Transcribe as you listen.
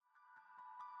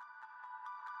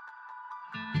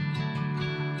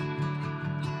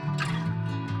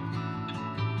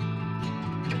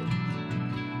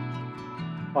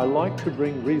I like to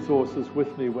bring resources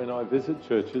with me when I visit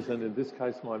churches, and in this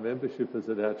case my membership is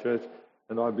at our church,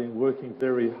 and I've been working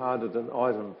very hard at an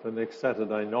item for next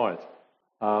Saturday night,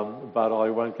 but I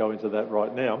won't go into that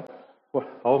right now.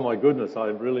 Oh my goodness, I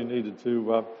really needed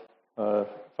to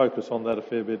focus on that a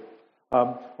fair bit.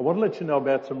 I want to let you know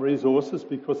about some resources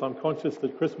because I'm conscious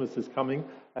that Christmas is coming,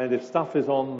 and if stuff is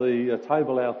on the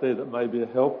table out there that may be a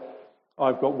help.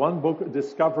 I've got one book,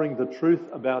 Discovering the Truth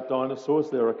About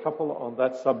Dinosaurs. There are a couple on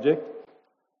that subject.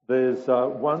 There's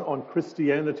one on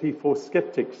Christianity for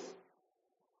Skeptics.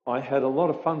 I had a lot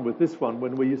of fun with this one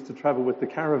when we used to travel with the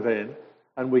caravan,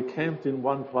 and we camped in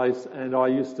one place, and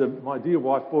my dear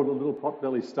wife bought a little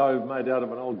potbelly stove made out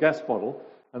of an old gas bottle,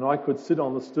 and I could sit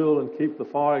on the stool and keep the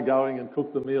fire going and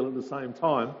cook the meal at the same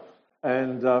time.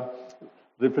 And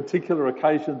the particular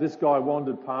occasion, this guy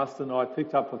wandered past and I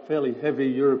picked up a fairly heavy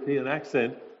European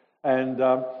accent, and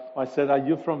I said, "Are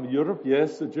you from Europe?"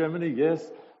 "Yes." "Germany?"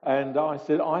 "Yes." And I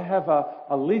said, "I have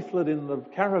a leaflet in the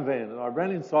caravan," and I ran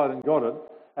inside and got it,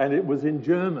 and it was in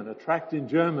German, a tract in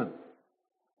German.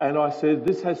 And I said,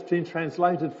 "This has been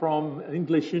translated from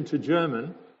English into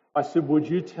German." I said, "Would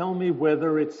you tell me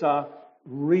whether it's a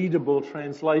readable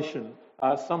translation?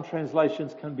 Some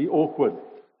translations can be awkward."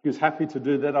 He was happy to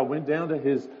do that. I went down to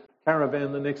his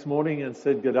caravan the next morning and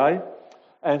said, "G'day."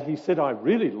 And he said, "I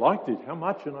really liked it. How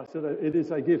much?" And I said, "It is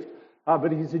a gift."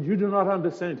 But he said, "You do not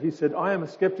understand." He said, "I am a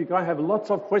skeptic. I have lots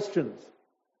of questions."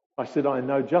 I said, "I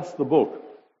know just the book."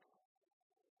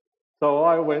 So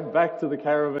I went back to the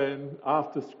caravan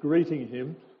after greeting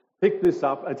him, picked this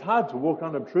up. It's hard to walk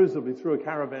unobtrusively through a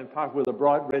caravan park with a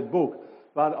bright red book,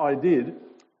 but I did.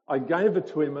 I gave it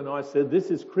to him and I said, "This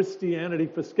is Christianity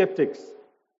for Skeptics."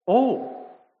 "Oh."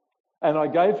 And I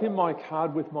gave him my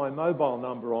card with my mobile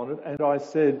number on it, and I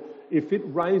said, "If it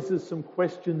raises some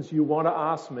questions you want to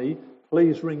ask me,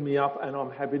 please ring me up and I'm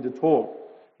happy to talk."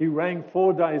 He rang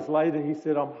 4 days later. He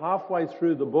said, "I'm halfway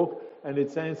through the book and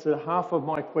it's answered half of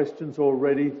my questions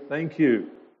already. Thank you."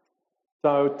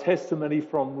 So testimony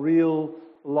from real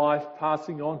life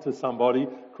passing on to somebody,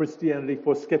 Christianity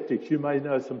for Skeptics. You may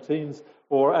know some teens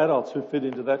or adults who fit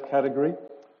into that category.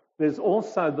 There's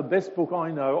also the best book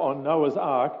I know on Noah's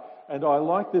Ark, and I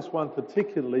like this one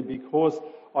particularly because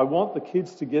I want the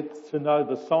kids to get to know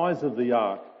the size of the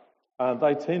ark.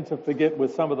 They tend to forget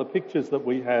with some of the pictures that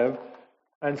we have,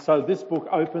 and so this book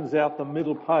opens out the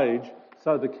middle page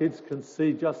so the kids can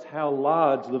see just how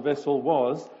large the vessel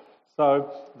was.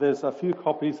 So there's a few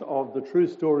copies of The True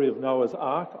Story of Noah's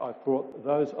Ark. I brought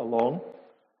those along.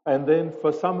 And then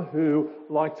for some who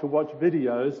like to watch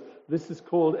videos, this is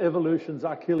called Evolution's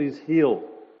Achilles Heel.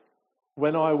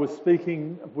 When I was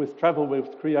speaking with Travel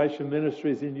with Creation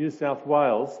Ministries in New South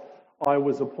Wales, I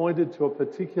was appointed to a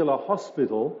particular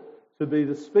hospital to be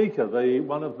the speaker.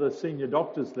 One of the senior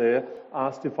doctors there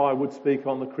asked if I would speak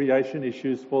on the creation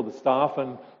issues for the staff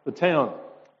and the town.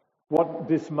 What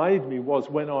dismayed me was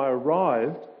when I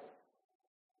arrived,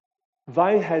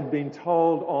 they had been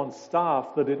told on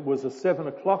staff that it was a 7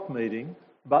 o'clock meeting,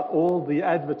 but all the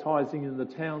advertising in the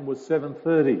town was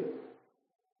 7:30.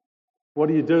 What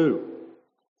do you do?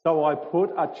 So I put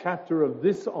a chapter of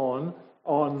this on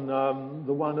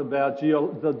the one about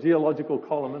the geological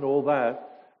column and all that,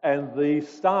 and the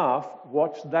staff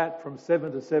watched that from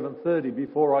 7 to 7:30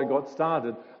 before I got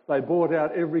started. They bought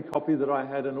out every copy that I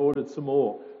had and ordered some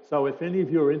more. So if any of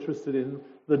you are interested in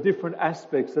the different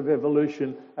aspects of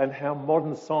evolution and how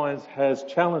modern science has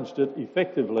challenged it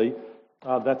effectively,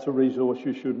 that's a resource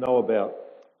you should know about.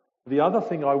 The other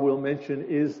thing I will mention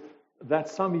is that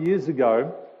some years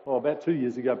ago, or about 2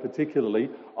 years ago particularly,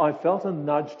 I felt a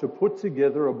nudge to put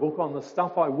together a book on the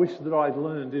stuff I wish that I'd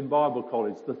learned in Bible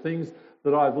college, the things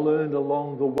that I've learned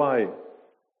along the way.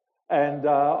 And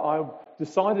I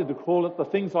decided to call it The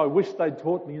Things I Wish They'd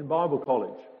Taught Me in Bible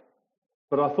College.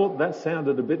 But I thought that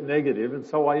sounded a bit negative, and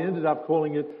so I ended up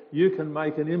calling it You Can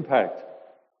Make an Impact.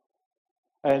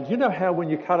 And you know how when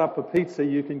you cut up a pizza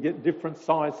you can get different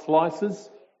size slices?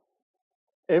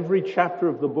 Every chapter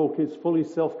of the book is fully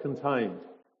self-contained.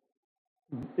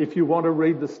 If you want to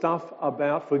read the stuff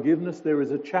about forgiveness, there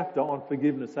is a chapter on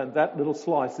forgiveness, and that little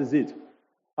slice is it.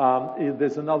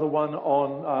 There's another one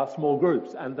on small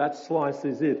groups, and that slice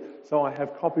is it. So I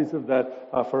have copies of that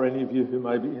for any of you who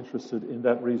may be interested in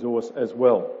that resource as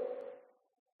well.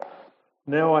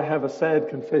 Now I have a sad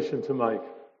confession to make.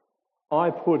 I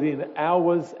put in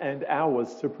hours and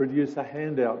hours to produce a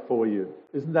handout for you.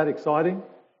 Isn't that exciting?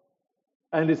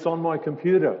 And it's on my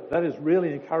computer. That is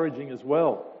really encouraging as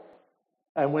well.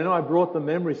 And when I brought the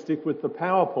memory stick with the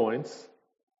PowerPoints,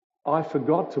 I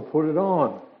forgot to put it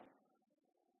on.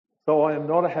 So I am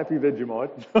not a happy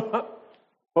Vegemite.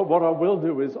 But what I will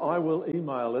do is I will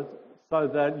email it so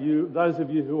that those of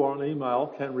you who are on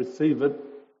email can receive it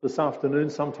this afternoon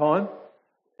sometime.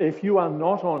 If you are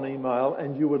not on email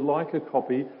and you would like a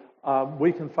copy,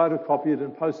 we can photocopy it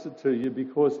and post it to you,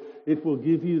 because it will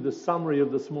give you the summary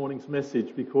of this morning's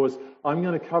message, because I'm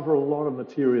going to cover a lot of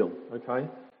material, okay?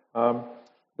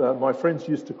 My friends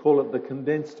used to call it the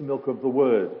condensed milk of the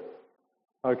Word.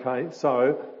 Okay,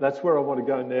 so that's where I want to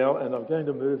go now, and I'm going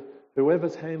to move.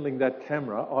 Whoever's handling that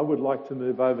camera, I would like to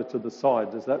move over to the side.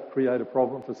 Does that create a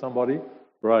problem for somebody?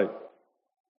 Great.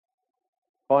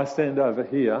 If I stand over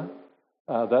here,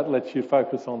 that lets you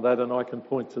focus on that, and I can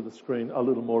point to the screen a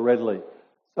little more readily.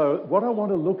 So what I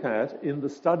want to look at in the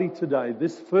study today,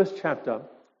 this first chapter,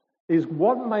 is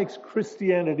what makes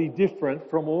Christianity different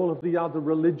from all of the other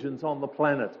religions on the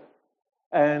planet.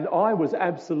 And I was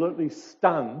absolutely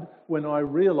stunned when I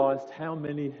realized how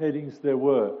many headings there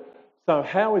were. So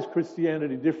how is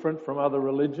Christianity different from other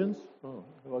religions? Oh,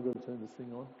 have I got to turn this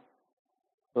thing on?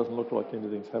 Doesn't look like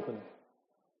anything's happening.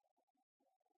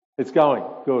 It's going.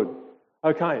 Good.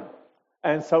 Okay.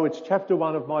 And so it's chapter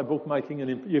 1 of my book,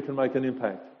 You Can Make an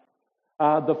Impact.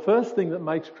 The first thing that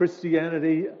makes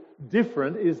Christianity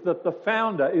different is that the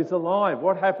founder is alive.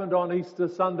 What happened on Easter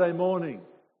Sunday morning?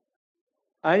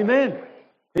 Amen.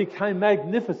 He came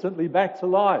magnificently back to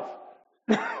life.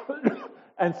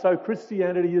 And so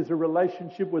Christianity is a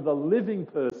relationship with a living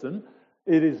person.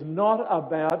 It is not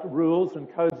about rules and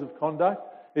codes of conduct.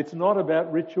 It's not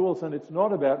about rituals, and it's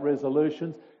not about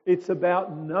resolutions. It's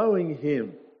about knowing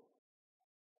Him.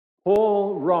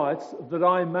 Paul writes that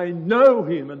I may know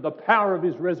Him and the power of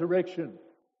His resurrection.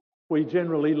 We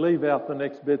generally leave out the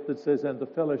next bit that says, and the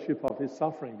fellowship of His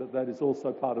suffering, but that is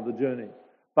also part of the journey.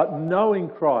 But knowing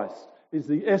Christ is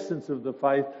the essence of the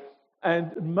faith.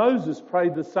 And Moses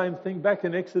prayed the same thing back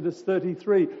in Exodus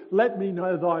 33. Let me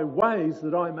know thy ways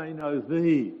that I may know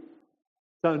thee.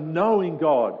 So knowing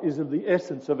God is of the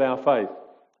essence of our faith.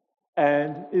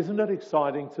 And isn't it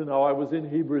exciting to know? I was in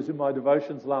Hebrews in my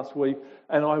devotions last week,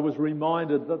 and I was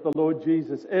reminded that the Lord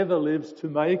Jesus ever lives to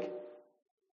make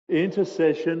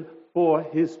intercession for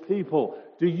His people.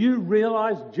 Do you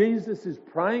realize Jesus is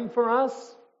praying for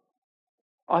us?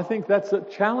 I think that's a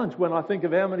challenge when I think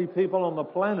of how many people on the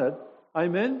planet.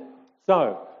 Amen?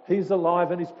 So, He's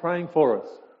alive and He's praying for us.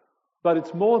 But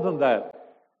it's more than that.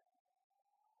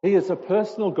 He is a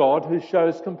personal God who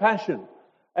shows compassion.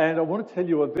 And I want to tell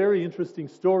you a very interesting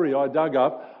story I dug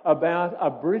up about a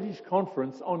British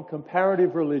conference on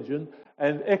comparative religion,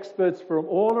 and experts from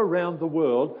all around the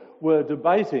world were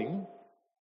debating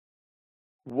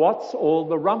what's all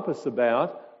the rumpus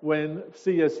about when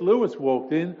C.S. Lewis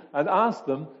walked in and asked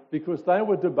them, because they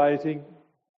were debating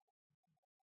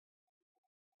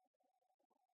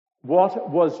what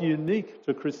was unique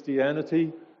to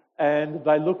Christianity, and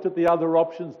they looked at the other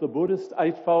options: the Buddhist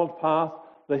Eightfold Path,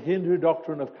 the Hindu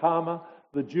doctrine of karma,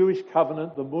 the Jewish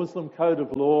covenant, the Muslim code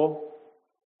of law.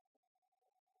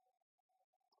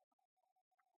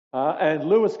 And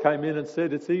Lewis came in and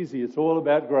said, it's easy, it's all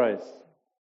about grace.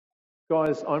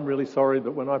 Guys, I'm really sorry,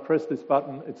 but when I press this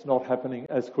button, it's not happening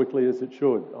as quickly as it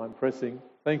should. I'm pressing.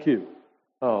 Thank you.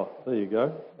 Oh, there you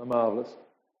go. Marvellous.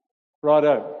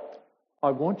 Righto.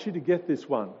 I want you to get this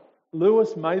one.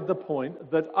 Lewis made the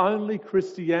point that only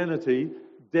Christianity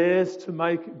dares to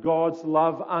make God's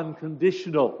love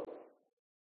unconditional.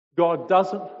 God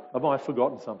doesn't... Have I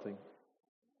forgotten something?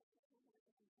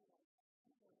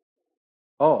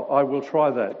 Oh, I will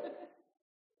try that.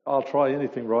 I'll try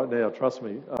anything right now, trust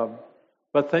me.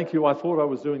 But thank you. I thought I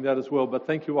was doing that as well, but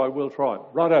thank you, I will try.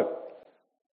 Righto.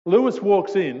 Lewis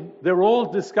walks in. They're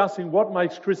all discussing what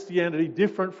makes Christianity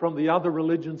different from the other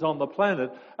religions on the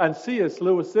planet. And C.S.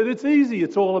 Lewis said, it's easy,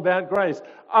 it's all about grace.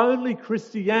 Only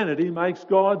Christianity makes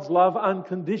God's love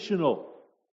unconditional.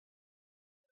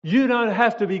 You don't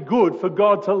have to be good for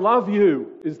God to love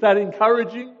you. Is that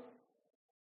encouraging?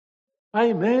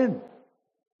 Amen.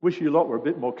 Wish you lot were a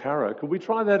bit more caro. Could we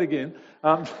try that again?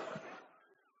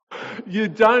 You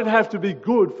don't have to be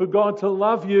good for God to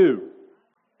love you.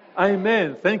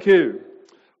 Amen. Thank you.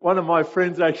 One of my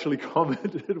friends actually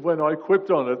commented when I quipped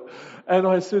on it, and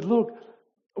I said,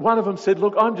 one of them said,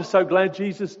 I'm just so glad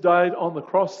Jesus died on the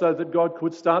cross so that God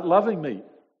could start loving me.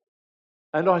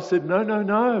 And I said,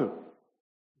 no.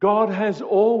 God has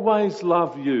always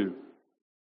loved you.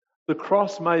 The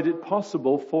cross made it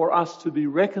possible for us to be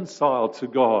reconciled to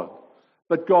God.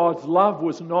 But God's love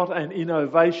was not an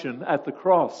innovation at the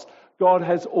cross. God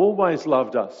has always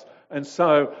loved us. And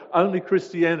so only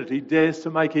Christianity dares to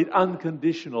make it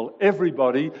unconditional.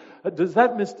 Everybody. Does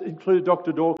that include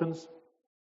Dr. Dawkins?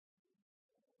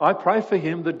 I pray for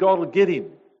him that God will get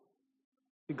him.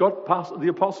 He got past the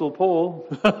Apostle Paul.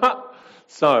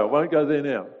 So, I won't go there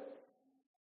now.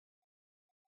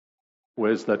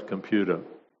 Where's that computer?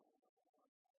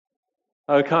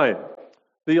 Okay.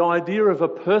 The idea of a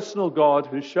personal God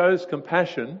who shows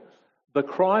compassion, the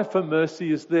cry for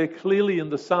mercy is there clearly in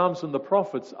the Psalms and the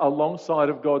prophets alongside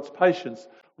of God's patience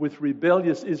with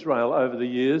rebellious Israel over the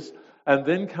years. And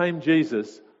then came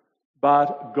Jesus.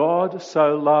 But God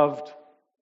so loved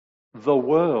the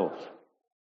world.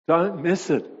 Don't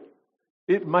miss it.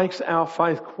 It makes our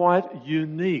faith quite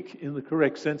unique in the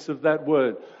correct sense of that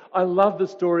word. I love the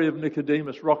story of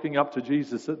Nicodemus rocking up to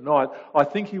Jesus at night. I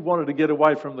think he wanted to get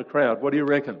away from the crowd. What do you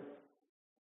reckon?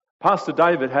 Pastor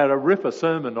David had a ripper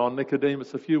sermon on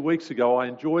Nicodemus a few weeks ago. I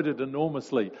enjoyed it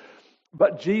enormously.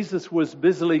 But Jesus was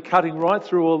busily cutting right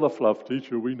through all the fluff.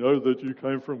 Teacher, we know that you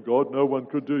came from God. No one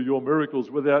could do your miracles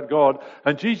without God.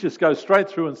 And Jesus goes straight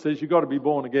through and says, you've got to be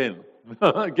born again.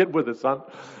 Get with it, son.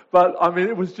 But I mean,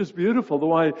 it was just beautiful the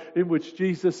way in which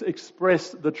Jesus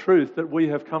expressed the truth that we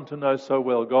have come to know so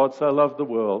well. God so loved the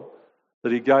world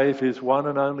that he gave his one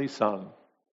and only Son,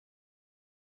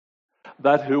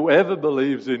 that whoever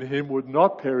believes in him would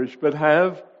not perish but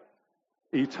have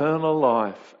eternal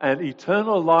life. And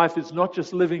eternal life is not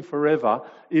just living forever,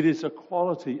 it is a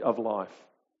quality of life.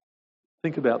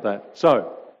 Think about that.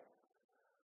 So,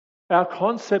 our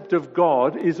concept of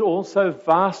God is also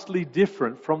vastly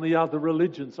different from the other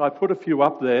religions. I put a few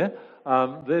up there.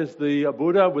 There's the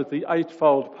Buddha with the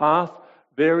Eightfold Path,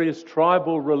 various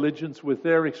tribal religions with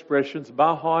their expressions,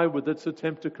 Baha'i with its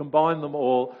attempt to combine them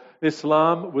all,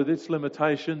 Islam with its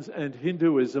limitations, and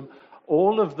Hinduism.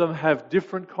 All of them have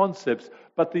different concepts,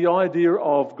 but the idea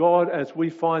of God as we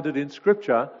find it in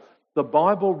Scripture, the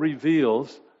Bible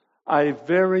reveals a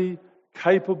very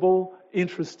capable,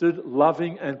 interested,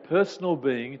 loving and personal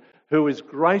being who is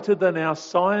greater than our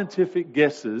scientific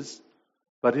guesses,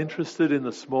 but interested in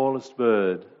the smallest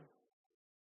bird.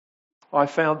 I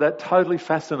found that totally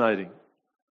fascinating.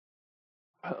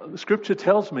 The Scripture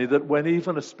tells me that when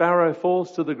even a sparrow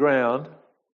falls to the ground,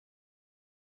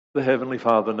 the Heavenly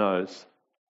Father knows.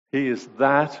 He is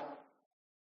that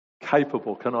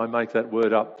capable. Can I make that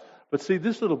word up? But see,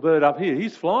 this little bird up here,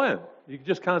 he's flying. You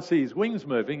just can't see his wings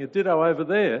moving. A ditto over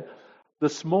there. The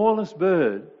smallest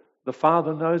bird, the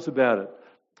Father knows about it.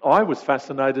 I was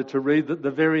fascinated to read that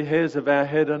the very hairs of our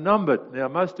head are numbered. Now,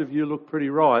 most of you look pretty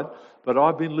right, but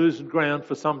I've been losing ground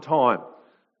for some time.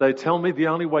 They tell me the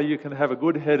only way you can have a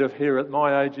good head of hair at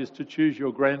my age is to choose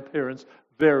your grandparents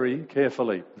very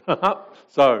carefully.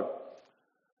 But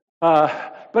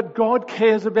God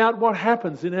cares about what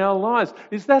happens in our lives.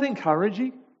 Is that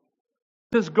encouraging?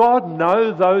 Does God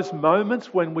know those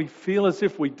moments when we feel as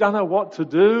if we don't know what to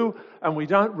do and we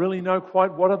don't really know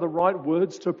quite what are the right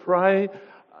words to pray?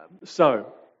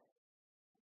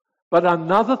 But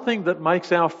another thing that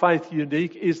makes our faith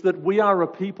unique is that we are a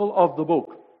people of the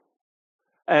book.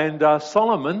 And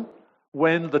Solomon,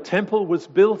 when the temple was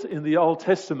built in the Old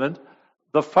Testament,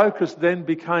 the focus then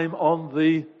became on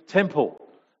the temple.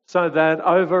 So that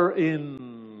over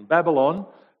in Babylon,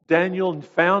 Daniel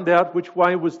found out which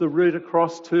way was the route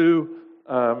across to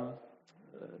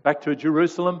back to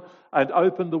Jerusalem and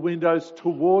opened the windows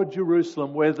toward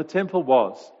Jerusalem where the temple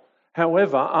was.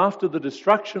 However, after the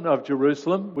destruction of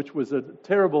Jerusalem, which was a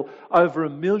terrible, over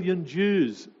 1 million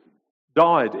Jews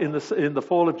died in the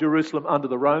fall of Jerusalem under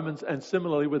the Romans and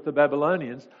similarly with the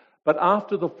Babylonians. But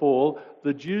after the fall,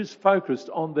 the Jews focused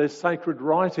on their sacred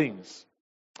writings.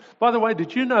 By the way,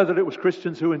 did you know that it was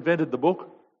Christians who invented the book?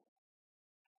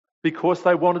 Because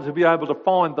they wanted to be able to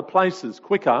find the places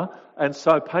quicker, and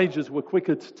so pages were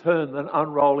quicker to turn than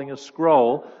unrolling a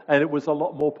scroll, and it was a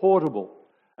lot more portable.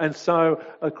 And so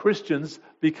Christians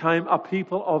became a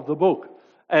people of the book.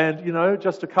 And,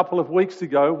 just a couple of weeks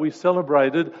ago, we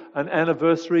celebrated an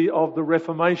anniversary of the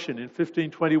Reformation. In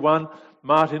 1521,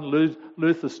 Martin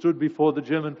Luther stood before the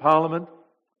German Parliament,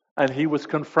 and he was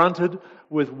confronted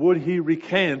with would he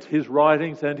recant his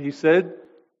writings, and he said,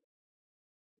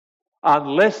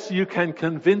 unless you can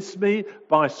convince me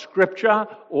by scripture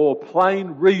or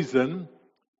plain reason,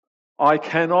 I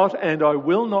cannot and I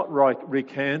will not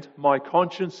recant. My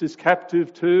conscience is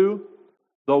captive to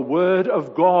the Word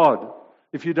of God.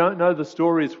 If you don't know the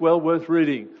story, it's well worth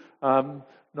reading. October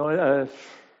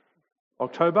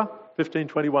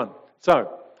 1521.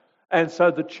 So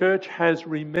the church has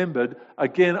remembered,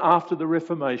 again after the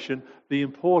Reformation, the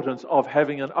importance of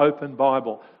having an open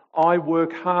Bible. I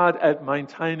work hard at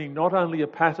maintaining not only a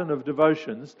pattern of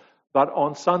devotions, but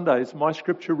on Sundays, my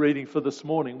scripture reading for this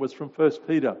morning was from 1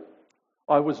 Peter.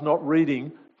 I was not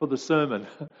reading for the sermon.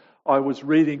 I was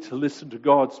reading to listen to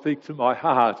God speak to my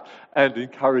heart and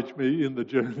encourage me in the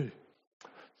journey.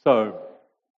 So,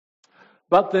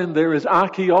 But then there is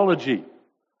archaeology.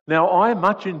 Now, I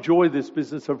much enjoy this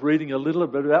business of reading a little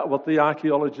bit about what the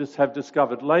archaeologists have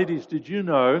discovered. Ladies, did you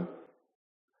know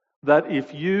that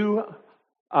if your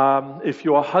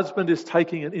husband is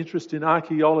taking an interest in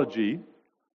archaeology,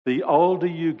 the older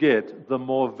you get, the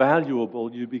more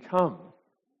valuable you become?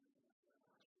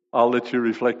 I'll let you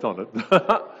reflect on it.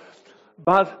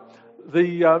 But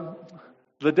the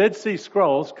Dead Sea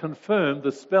Scrolls confirmed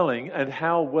the spelling and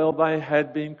how well they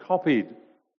had been copied.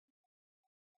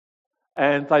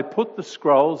 And they put the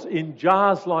scrolls in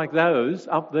jars like those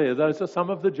up there. Those are some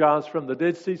of the jars from the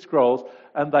Dead Sea Scrolls,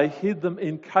 and they hid them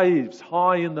in caves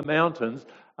high in the mountains.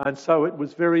 And so it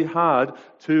was very hard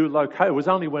to locate. It was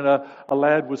only when a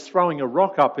lad was throwing a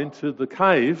rock up into the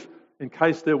cave, in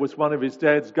case there was one of his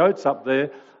dad's goats up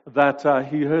there, that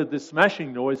he heard this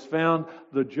smashing noise, found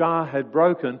the jar had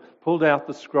broken, pulled out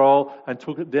the scroll and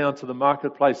took it down to the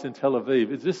marketplace in Tel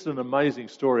Aviv. It's just an amazing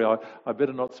story. I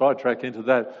better not sidetrack into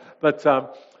that. But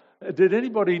did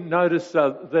anybody notice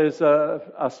there's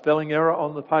a spelling error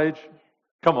on the page?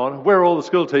 Come on, where are all the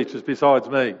school teachers besides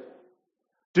me?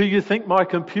 Do you think my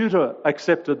computer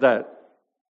accepted that?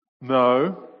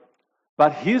 No.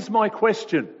 But here's my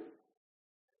question.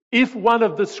 If one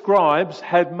of the scribes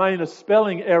had made a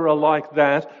spelling error like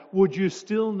that, would you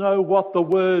still know what the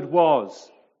word was?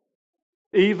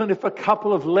 Even if a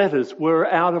couple of letters were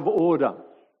out of order.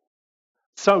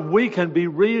 So we can be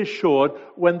reassured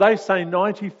when they say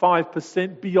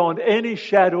 95% beyond any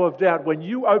shadow of doubt. When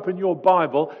you open your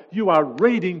Bible, you are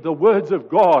reading the words of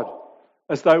God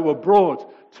as they were brought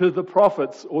to the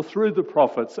prophets or through the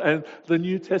prophets and the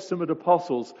New Testament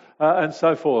apostles and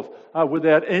so forth,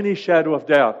 without any shadow of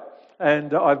doubt.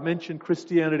 And I've mentioned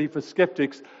Christianity for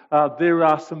Skeptics. There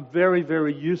are some very,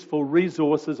 very useful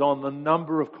resources on the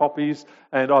number of copies,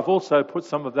 and I've also put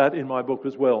some of that in my book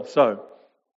as well. So,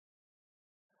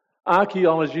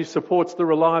 archaeology supports the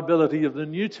reliability of the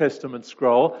New Testament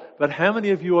scroll, but how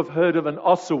many of you have heard of an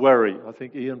ossuary? I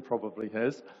think Ian probably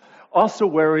has.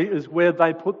 Ossuary is where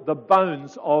they put the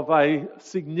bones of a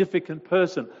significant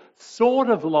person. Sort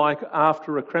of like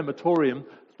after a crematorium,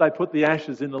 they put the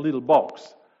ashes in a little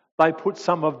box. They put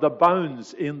some of the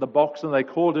bones in the box and they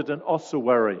called it an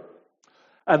ossuary.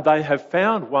 And they have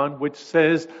found one which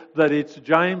says that it's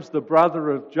James, the brother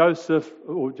of Joseph,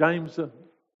 or James,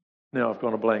 now I've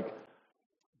gone a blank.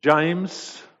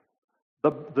 James,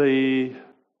 the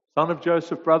son of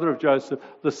Joseph, brother of Joseph,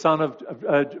 the son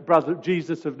of brother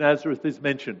Jesus of Nazareth is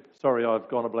mentioned. Sorry, I've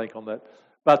gone a blank on that.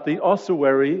 But the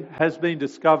ossuary has been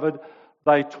discovered.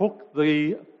 They took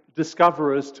the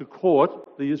discoverers to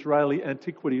court, the Israeli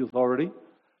Antiquity Authority,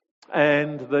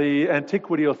 and the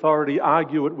Antiquity Authority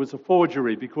argue it was a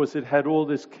forgery because it had all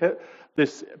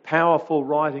this powerful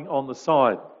writing on the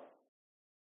side.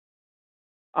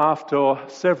 After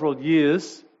several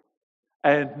years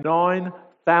and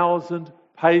 9,000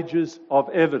 pages of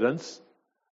evidence,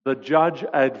 the judge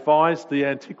advised the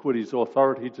Antiquities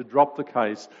Authority to drop the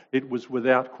case. It was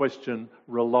without question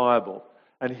reliable.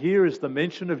 And here is the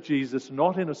mention of Jesus,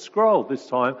 not in a scroll this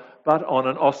time, but on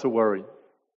an ossuary.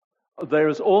 There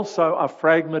is also a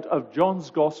fragment of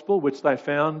John's Gospel, which they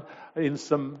found in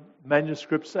some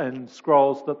manuscripts and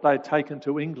scrolls that they'd taken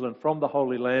to England from the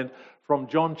Holy Land, from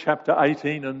John chapter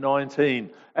 18 and 19.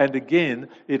 And again,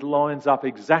 it lines up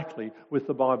exactly with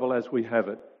the Bible as we have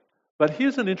it. But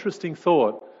here's an interesting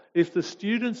thought. If the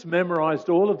students memorized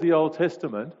all of the Old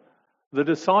Testament,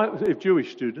 if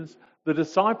Jewish students, the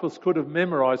disciples could have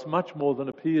memorized much more than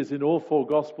appears in all four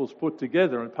Gospels put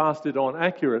together and passed it on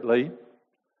accurately.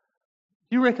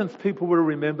 Do you reckon people would have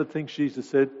remembered things Jesus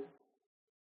said?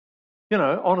 You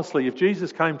know, honestly, if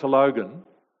Jesus came to Logan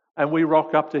and we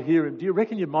rock up to hear him, do you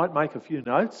reckon you might make a few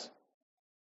notes?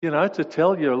 You know, to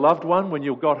tell your loved one when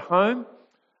you got home?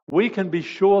 We can be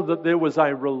sure that there was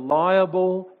a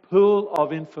reliable pool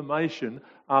of information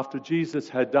after Jesus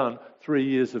had done 3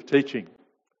 years of teaching.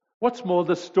 What's more,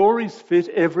 the stories fit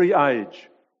every age.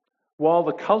 While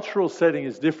the cultural setting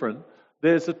is different,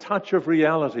 there's a touch of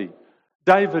reality.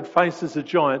 David faces a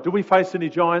giant. Do we face any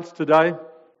giants today?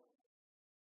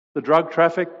 The drug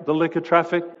traffic, the liquor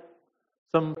traffic,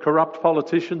 some corrupt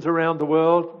politicians around the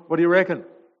world. What do you reckon?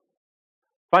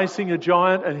 Facing a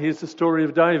giant, and here's the story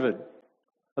of David.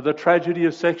 The tragedy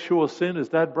of sexual sin, is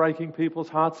that breaking people's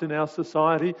hearts in our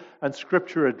society? And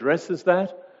Scripture addresses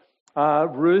that.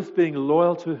 Ruth being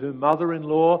loyal to her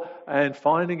mother-in-law and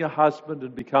finding a husband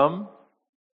and become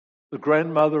the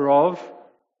grandmother of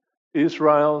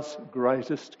Israel's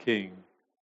greatest king.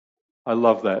 I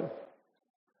love that.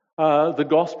 The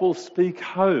Gospels speak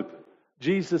hope.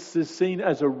 Jesus is seen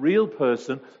as a real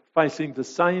person facing the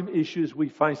same issues we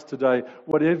face today.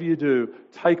 Whatever you do,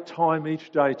 take time each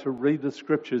day to read the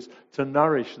Scriptures to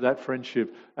nourish that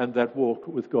friendship and that walk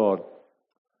with God.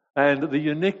 And the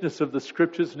uniqueness of the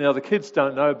Scriptures, now the kids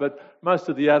don't know, but most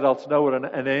of the adults know what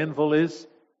an anvil is.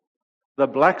 The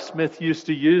blacksmith used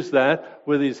to use that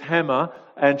with his hammer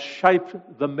and shape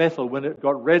the metal when it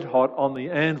got red hot on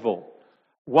the anvil.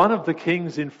 One of the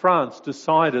kings in France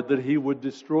decided that he would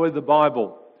destroy the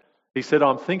Bible. He said,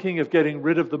 I'm thinking of getting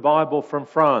rid of the Bible from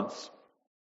France.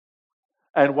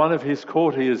 And one of his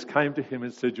courtiers came to him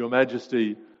and said, Your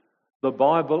Majesty, the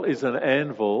Bible is an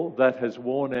anvil that has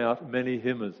worn out many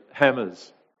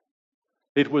hammers.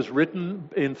 It was written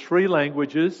in 3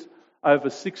 languages over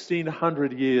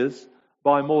 1,600 years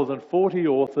by more than 40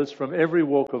 authors from every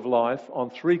walk of life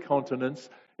on 3 continents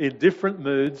in different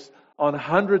moods on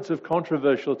hundreds of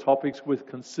controversial topics with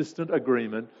consistent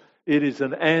agreement. It is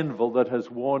an anvil that has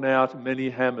worn out many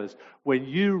hammers. When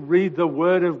you read the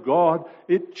Word of God,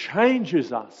 it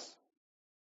changes us.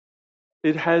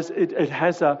 It has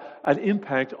an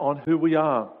impact on who we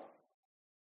are.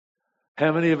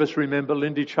 How many of us remember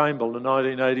Lindy Chamberlain in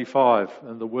 1985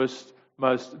 and the worst,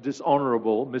 most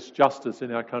dishonourable misjustice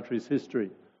in our country's history?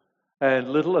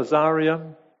 And little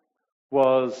Azaria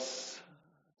was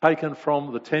taken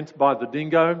from the tent by the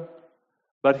dingo.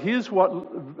 But here's what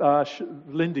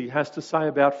Lindy has to say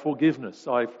about forgiveness.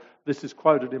 This is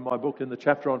quoted in my book in the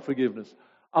chapter on forgiveness.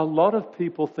 A lot of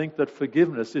people think that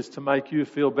forgiveness is to make you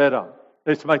feel better.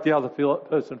 It's to make the other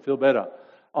person feel better.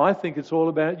 I think it's all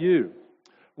about you.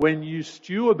 When you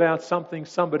stew about something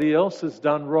somebody else has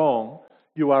done wrong,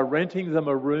 you are renting them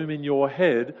a room in your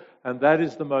head, and that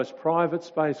is the most private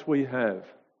space we have.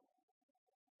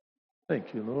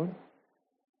 Thank you, Lord.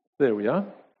 There we are.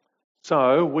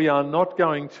 So we are not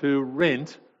going to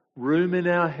rent room in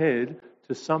our head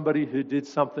to somebody who did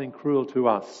something cruel to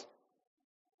us.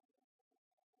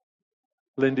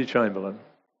 Lindy Chamberlain,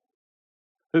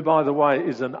 who, by the way,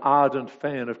 is an ardent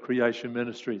fan of Creation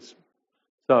Ministries.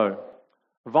 So,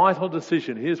 vital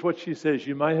decision. Here's what she says.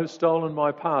 You may have stolen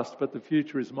my past, but the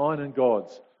future is mine and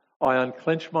God's. I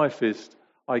unclench my fist.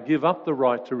 I give up the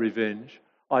right to revenge.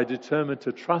 I determine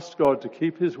to trust God to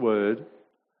keep His word.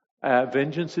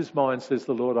 Vengeance is mine, says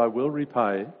the Lord, I will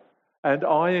repay. And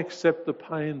I accept the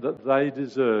pain that they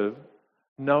deserve,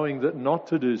 knowing that not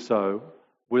to do so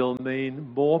will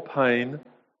mean more pain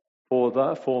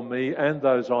for me and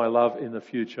those I love in the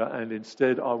future, and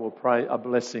instead I will pray a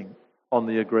blessing on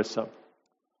the aggressor.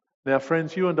 Now,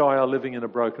 friends, you and I are living in a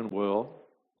broken world,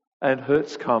 and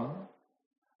hurts come,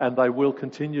 and they will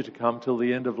continue to come till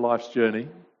the end of life's journey.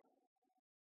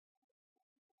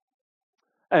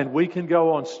 And we can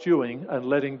go on stewing and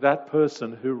letting that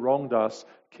person who wronged us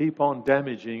keep on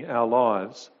damaging our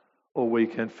lives, or we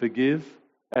can forgive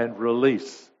and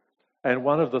release. And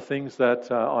one of the things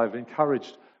that I've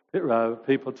encouraged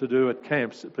people to do at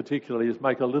camps particularly is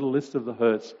make a little list of the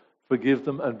hurts, forgive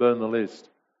them and burn the list.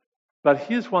 But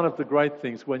here's one of the great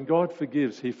things. When God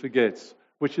forgives, He forgets,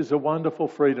 which is a wonderful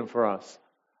freedom for us.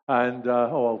 And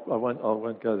I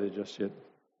won't go there just yet.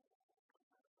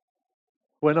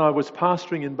 When I was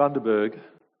pastoring in Bundaberg,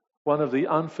 one of the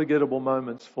unforgettable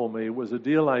moments for me was a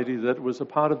dear lady that was a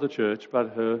part of the church,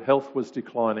 but her health was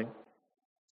declining.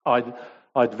 I'd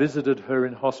visited her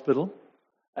in hospital,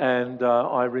 and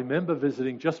I remember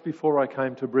visiting just before I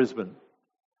came to Brisbane.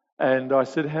 And I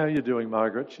said, how are you doing,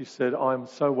 Margaret? She said, I'm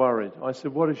so worried. I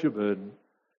said, what is your burden?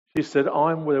 She said,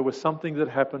 there was something that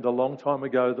happened a long time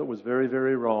ago that was very,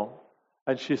 very wrong.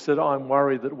 And she said, I'm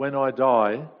worried that when I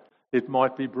die, it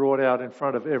might be brought out in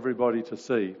front of everybody to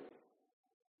see.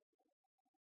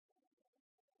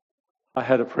 I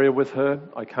had a prayer with her.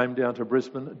 I came down to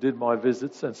Brisbane, did my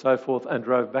visits and so forth, and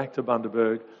drove back to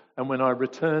Bundaberg. And when I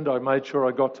returned, I made sure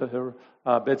I got to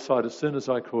her bedside as soon as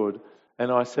I could.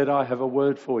 And I said, I have a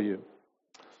word for you.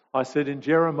 I said, in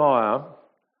Jeremiah,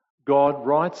 God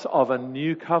writes of a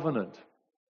new covenant.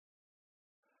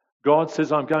 God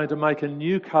says, I'm going to make a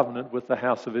new covenant with the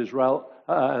house of Israel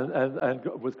and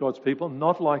with God's people,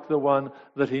 not like the one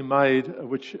that He made,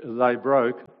 which they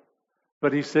broke.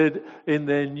 But He said, in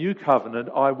their new covenant,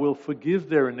 I will forgive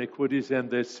their iniquities, and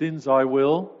their sins I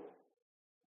will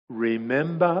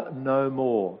remember no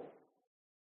more.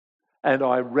 And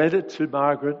I read it to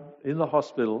Margaret in the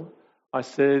hospital. I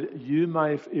said,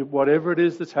 whatever it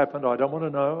is that's happened, I don't want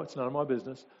to know, it's none of my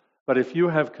business. But if you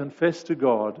have confessed to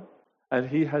God and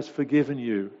He has forgiven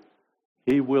you,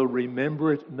 He will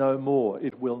remember it no more.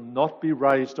 It will not be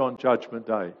raised on Judgment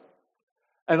Day.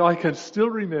 And I can still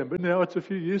remember, now it's a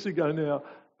few years ago now,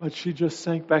 but she just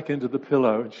sank back into the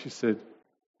pillow and she said,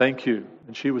 thank you.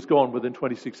 And she was gone within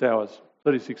 26 hours.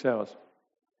 36 hours.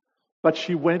 But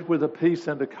she went with a peace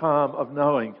and a calm of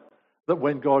knowing that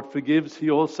when God forgives, he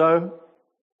also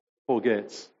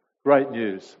forgets. Great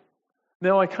news.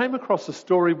 Now, I came across a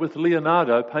story with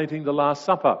Leonardo painting the Last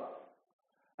Supper.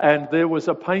 And there was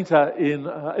a painter in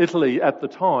Italy at the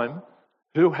time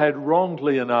who had wronged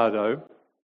Leonardo.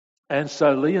 And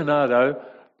so Leonardo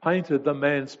painted the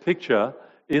man's picture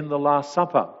in the Last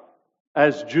Supper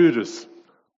as Judas.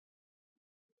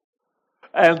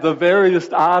 And the various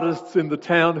artists in the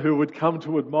town who would come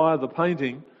to admire the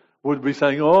painting would be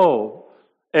saying, oh,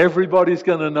 everybody's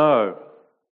going to know.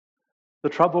 The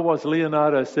trouble was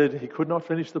Leonardo said he could not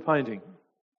finish the painting.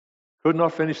 Could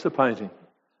not finish the painting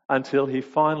until he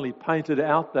finally painted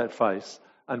out that face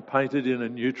and painted in a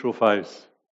neutral face.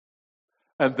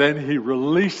 And then he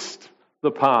released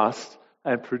the past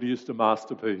and produced a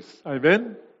masterpiece.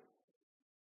 Amen?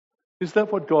 Is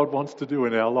that what God wants to do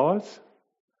in our lives?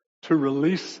 To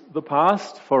release the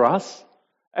past for us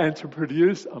and to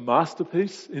produce a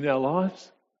masterpiece in our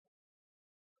lives?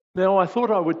 Now, I thought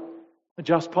I would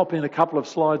just pop in a couple of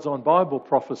slides on Bible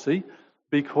prophecy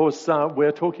because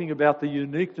we're talking about the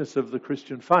uniqueness of the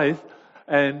Christian faith,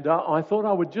 and I thought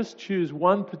I would just choose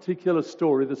one particular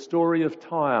story, the story of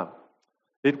Tyre.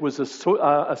 It was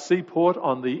a seaport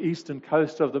on the eastern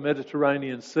coast of the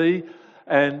Mediterranean Sea,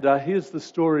 and here's the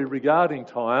story regarding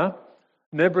Tyre.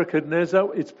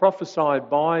 Nebuchadnezzar, it's prophesied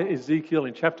by Ezekiel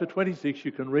in chapter 26,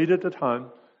 you can read it at home.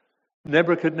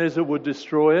 Nebuchadnezzar would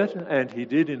destroy it, and he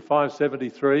did in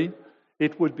 573.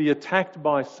 It would be attacked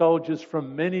by soldiers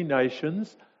from many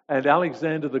nations, and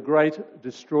Alexander the Great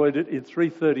destroyed it in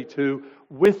 332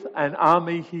 with an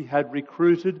army he had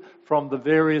recruited from the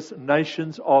various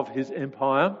nations of his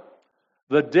empire.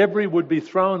 The debris would be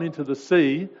thrown into the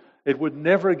sea. It would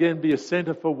never again be a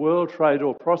centre for world trade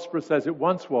or prosperous as it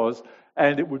once was,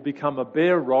 and it would become a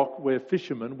bare rock where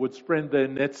fishermen would spread their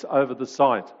nets over the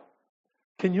site.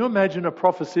 Can you imagine a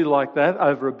prophecy like that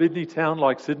over a Bidney town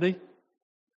like Sydney?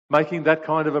 Making that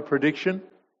kind of a prediction?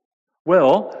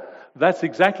 Well, that's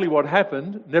exactly what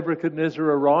happened. Nebuchadnezzar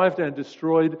arrived and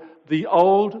destroyed the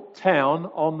old town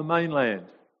on the mainland.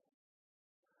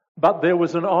 But there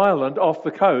was an island off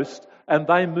the coast, and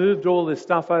they moved all their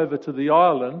stuff over to the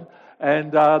island,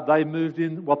 and they moved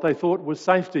in what they thought was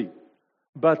safety.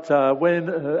 But when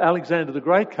Alexander the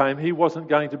Great came, he wasn't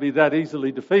going to be that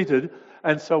easily defeated,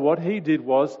 and so what he did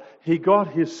was he got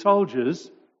his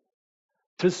soldiers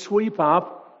to sweep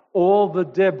up all the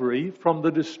debris from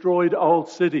the destroyed old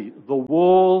city, the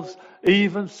walls,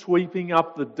 even sweeping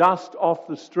up the dust off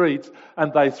the streets,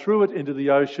 and they threw it into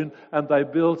the ocean and they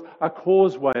built a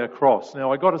causeway across.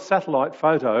 Now, I got a satellite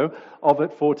photo of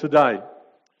it for today,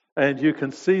 and you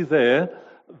can see there,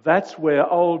 that's where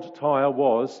old Tyre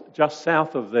was, just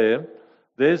south of there.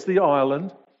 There's the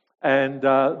island, and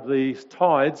the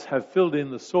tides have filled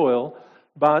in the soil,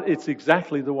 but it's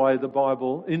exactly the way the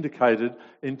Bible indicated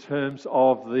in terms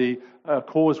of the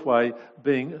causeway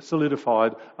being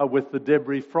solidified with the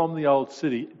debris from the old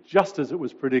city, just as it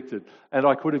was predicted. And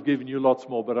I could have given you lots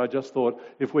more, but I just thought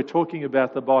if we're talking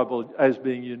about the Bible as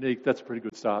being unique, that's a pretty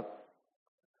good start.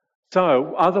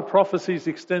 So, other prophecies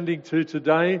extending to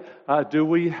today, do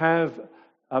we have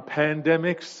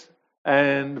pandemics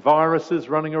and viruses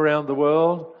running around the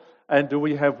world? And do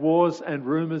we have wars and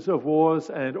rumours of wars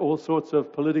and all sorts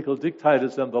of political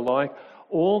dictators and the like?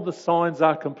 All the signs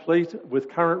are complete with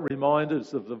current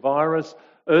reminders of the virus,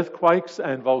 earthquakes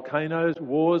and volcanoes,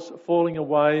 wars falling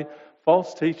away,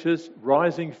 false teachers,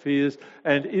 rising fears,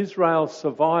 and Israel's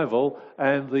survival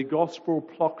and the gospel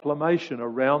proclamation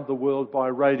around the world by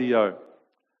radio.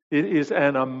 It is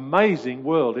an amazing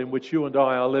world in which you and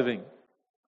I are living.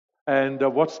 And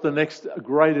what's the next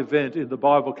great event in the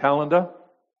Bible calendar?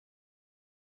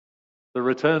 The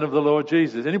return of the Lord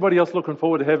Jesus. Anybody else looking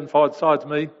forward to heaven besides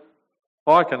me?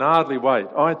 I can hardly wait.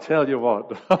 I tell you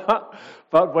what.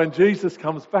 But when Jesus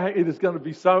comes back, it is going to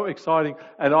be so exciting.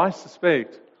 And I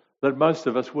suspect that most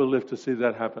of us will live to see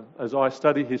that happen. As I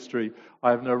study history,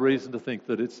 I have no reason to think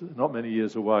that it's not many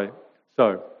years away.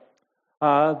 So,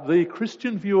 the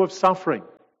Christian view of suffering.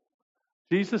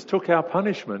 Jesus took our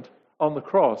punishment on the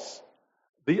cross.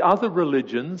 The other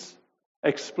religions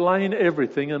explain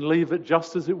everything and leave it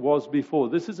just as it was before.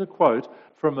 This is a quote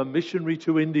from a missionary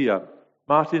to India.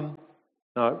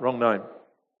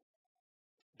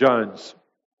 Jones.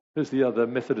 Who's the other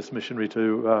Methodist missionary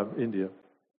to India?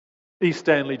 E.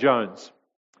 Stanley Jones.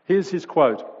 Here's his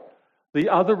quote. The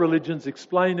other religions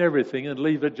explain everything and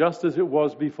leave it just as it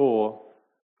was before.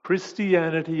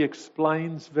 Christianity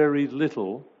explains very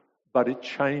little, but it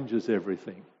changes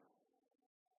everything.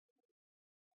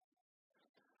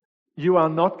 You are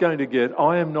not going to get,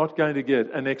 I am not going to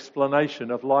get an explanation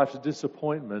of life's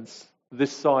disappointments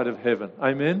this side of heaven.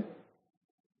 Amen?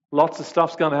 Lots of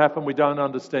stuff's going to happen we don't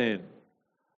understand.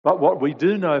 But what we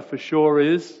do know for sure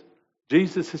is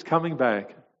Jesus is coming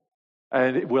back,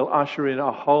 and it will usher in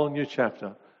a whole new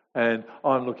chapter. And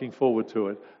I'm looking forward to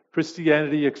it.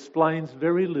 Christianity explains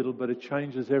very little, but it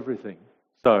changes everything.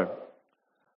 So,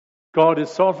 God is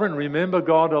sovereign. Remember,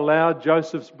 God allowed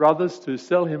Joseph's brothers to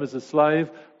sell him as a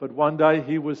slave, but one day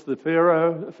he was the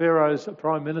Pharaoh's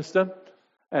prime minister.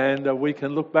 And we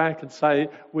can look back and say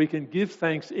we can give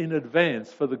thanks in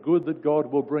advance for the good that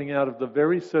God will bring out of the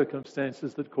very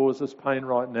circumstances that cause us pain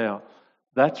right now.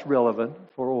 That's relevant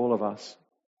for all of us.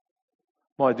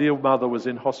 My dear mother was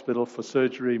in hospital for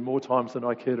surgery more times than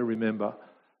I care to remember.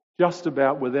 Just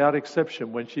about without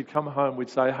exception, when she'd come home, we'd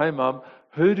say, "Hey, Mum,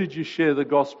 who did you share the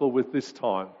gospel with this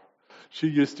time?" She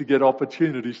used to get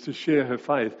opportunities to share her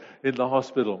faith in the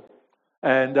hospital.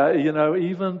 And,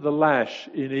 even the lash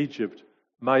in Egypt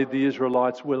made the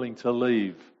Israelites willing to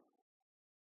leave.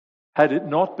 Had it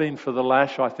not been for the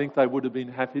lash, I think they would have been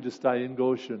happy to stay in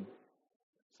Goshen.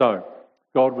 So,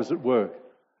 God was at work.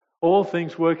 All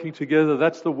things working together,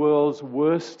 that's the world's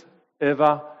worst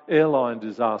ever airline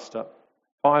disaster.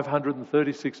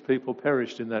 536 people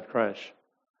perished in that crash.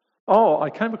 Oh,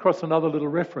 I came across another little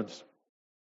reference.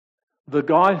 The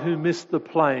guy who missed the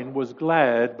plane was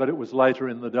glad, but it was later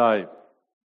in the day.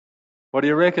 What do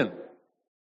you reckon?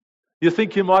 You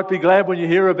think you might be glad when you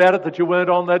hear about it that you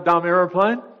weren't on that dumb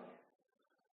aeroplane?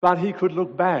 But he could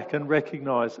look back and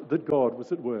recognise that God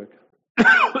was at work.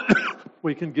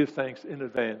 We can give thanks in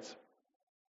advance.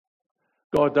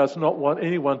 God does not want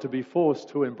anyone to be forced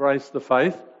to embrace the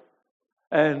faith.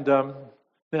 And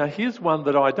now here's one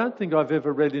that I don't think I've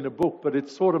ever read in a book, but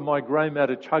it's sort of my grey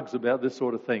matter chugs about this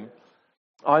sort of thing.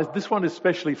 This one is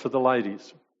especially for the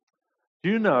ladies. Do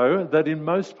you know that in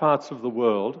most parts of the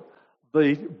world,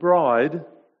 the bride,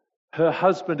 her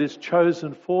husband is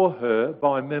chosen for her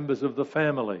by members of the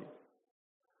family?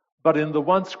 But in the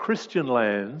once Christian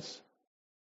lands,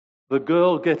 the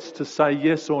girl gets to say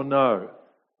yes or no.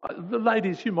 The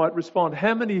ladies, you might respond,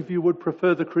 how many of you would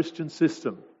prefer the Christian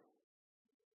system?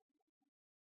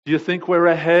 Do you think we're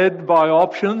ahead by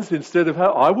options instead of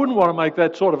how? I wouldn't want to make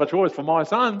that sort of a choice for my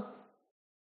son.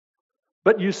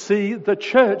 But you see, the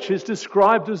church is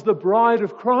described as the bride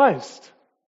of Christ.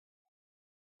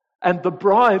 And the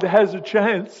bride has a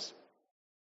chance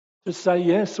to say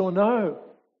yes or no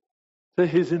to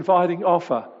his inviting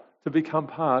offer to become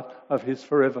part of his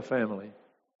forever family.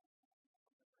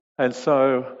 And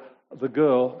so the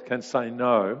girl can say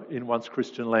no in once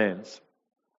Christian lands.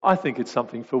 I think it's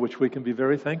something for which we can be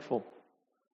very thankful.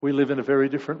 We live in a very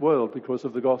different world because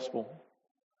of the gospel.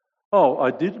 Oh,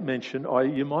 I did mention,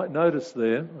 you might notice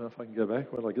there, if I can go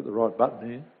back, where do I get the right button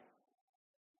here?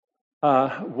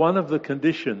 One of the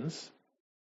conditions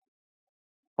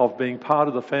of being part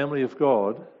of the family of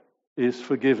God is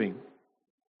forgiving.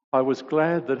 I was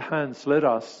glad that Hans led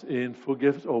us in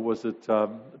forgive, or was it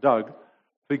Doug?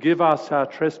 Forgive us our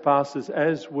trespasses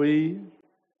as we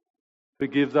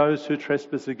forgive those who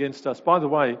trespass against us. By the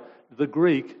way, the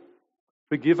Greek,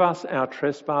 forgive us our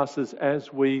trespasses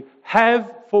as we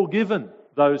have forgiven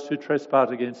those who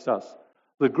trespass against us.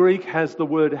 The Greek has the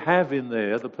word have in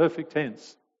there, the perfect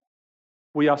tense.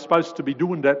 We are supposed to be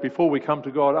doing that before we come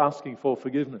to God asking for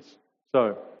forgiveness.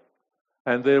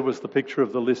 And there was the picture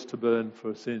of the list to burn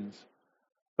for sins.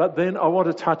 But then I want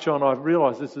to touch on, I've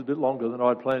realised this is a bit longer than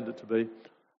I'd planned it to be.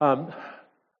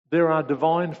 There are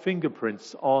divine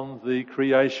fingerprints on the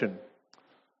creation.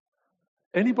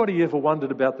 Anybody ever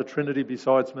wondered about the Trinity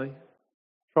besides me?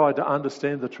 Tried to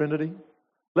understand the Trinity?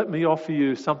 Let me offer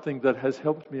you something that has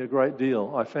helped me a great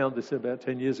deal. I found this about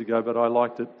 10 years ago, but I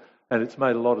liked it, and it's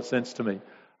made a lot of sense to me.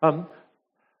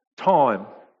 Time.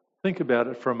 Think about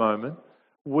it for a moment.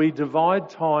 We divide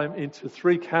time into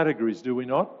 3 categories, do we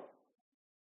not?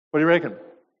 What do you reckon?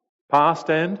 Past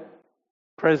and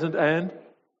present and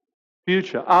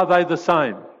future. Are they the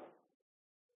same?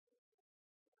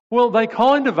 Well, they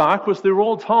kind of are because they're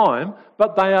all time,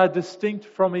 but they are distinct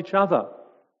from each other.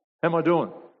 How am I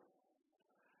doing?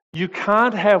 You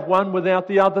can't have one without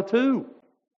the other two.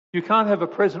 You can't have a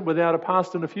present without a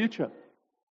past and a future.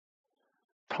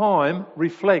 Time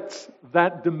reflects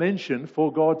that dimension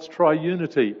for God's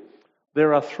triunity.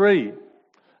 There are 3,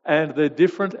 and they're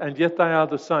different, and yet they are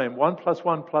the same. 1 plus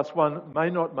 1 plus 1 may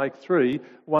not make 3.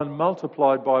 1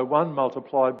 multiplied by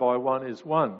 1 is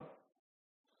 1.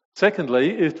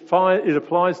 Secondly, it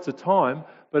applies to time,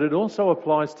 but it also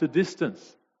applies to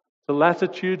distance, to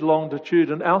latitude, longitude,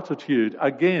 and altitude.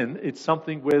 Again, it's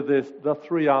something where the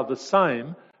 3 are the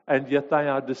same, and yet they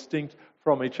are distinct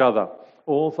from each other.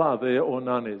 All are there or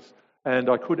none is. And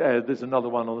I could add, there's another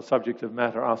one on the subject of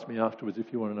matter. Ask me afterwards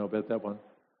if you want to know about that one.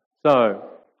 So,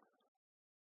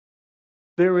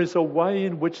 there is a way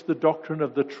in which the doctrine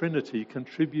of the Trinity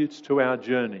contributes to our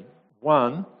journey.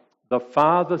 One, the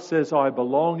father says, I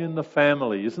belong in the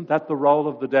family. Isn't that the role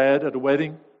of the dad at a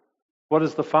wedding? What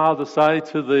does the father say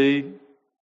to the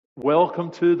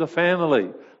welcome to the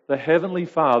family? The Heavenly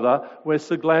Father, we're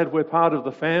so glad we're part of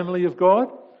the family of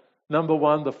God. Number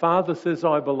one, the Father says,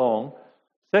 I belong.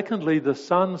 Secondly, the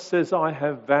Son says, I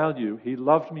have value. He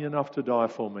loved me enough to die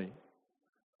for me.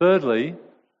 Thirdly,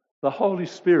 the Holy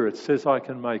Spirit says, I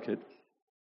can make it.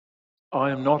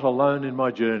 I am not alone in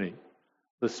my journey.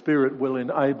 The Spirit will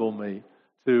enable me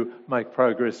to make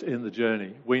progress in the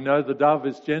journey. We know the dove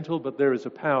is gentle, but there is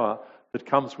a power that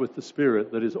comes with the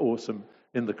Spirit that is awesome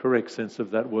in the correct sense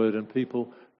of that word. And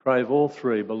people crave all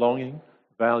three: belonging,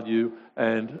 value,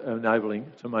 and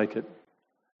enabling to make it.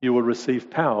 You will receive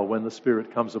power when the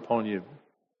Spirit comes upon you.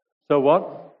 So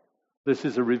what? This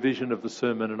is a revision of the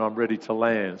sermon, and I'm ready to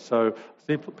land. So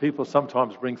people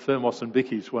sometimes bring thermos and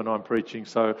bickies when I'm preaching,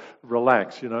 so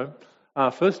relax,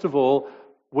 First of all,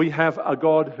 we have a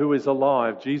God who is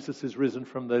alive. Jesus is risen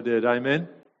from the dead. Amen?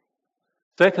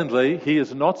 Secondly, He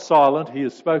is not silent. He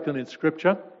is spoken in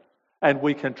Scripture, and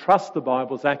we can trust the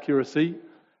Bible's accuracy.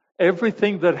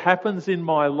 Everything that happens in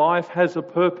my life has a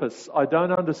purpose. I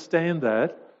don't understand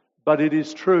that, but it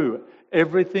is true.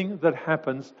 Everything that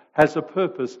happens has a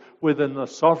purpose within the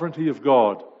sovereignty of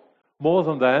God. More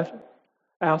than that,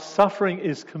 our suffering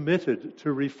is committed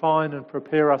to refine and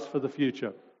prepare us for the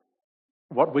future.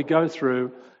 What we go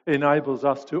through enables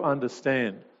us to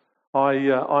understand.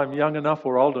 I'm young enough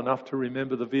or old enough to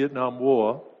remember the Vietnam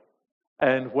War,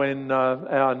 and when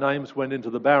our names went into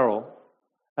the barrel,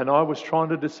 and I was trying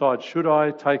to decide, should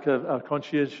I take a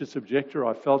conscientious objector?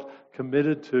 I felt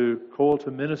committed to call to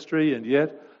ministry, and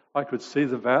yet I could see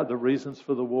the reasons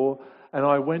for the war. And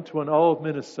I went to an old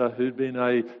minister who'd been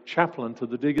a chaplain to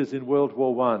the diggers in World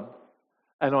War I.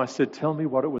 And I said, tell me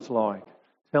what it was like.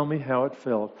 Tell me how it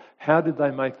felt. How did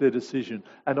they make their decision?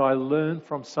 And I learned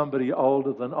from somebody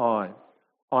older than I.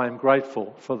 I am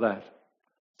grateful for that.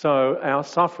 So our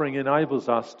suffering enables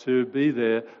us to be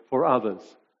there for others.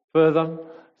 Further,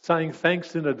 saying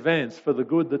thanks in advance for the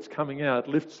good that's coming out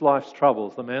lifts life's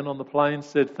troubles. The man on the plane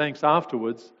said thanks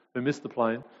afterwards, who missed the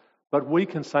plane. But we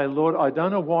can say, Lord, I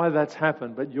don't know why that's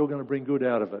happened, but you're going to bring good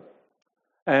out of it.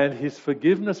 And His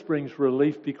forgiveness brings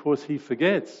relief because He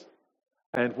forgets.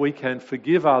 And we can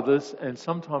forgive others, and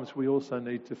sometimes we also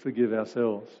need to forgive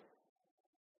ourselves.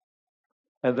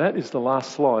 And that is the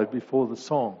last slide before the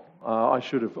song. I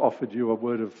should have offered you a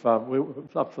word of,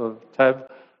 up the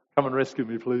tab. Come and rescue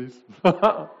me, please.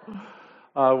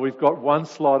 We've got one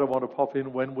slide I want to pop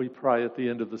in when we pray at the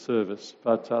end of the service,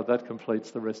 but that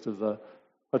completes the rest of the...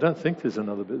 I don't think there's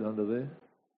another bit under there.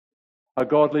 A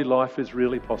godly life is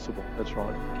really possible. That's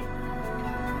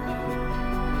right.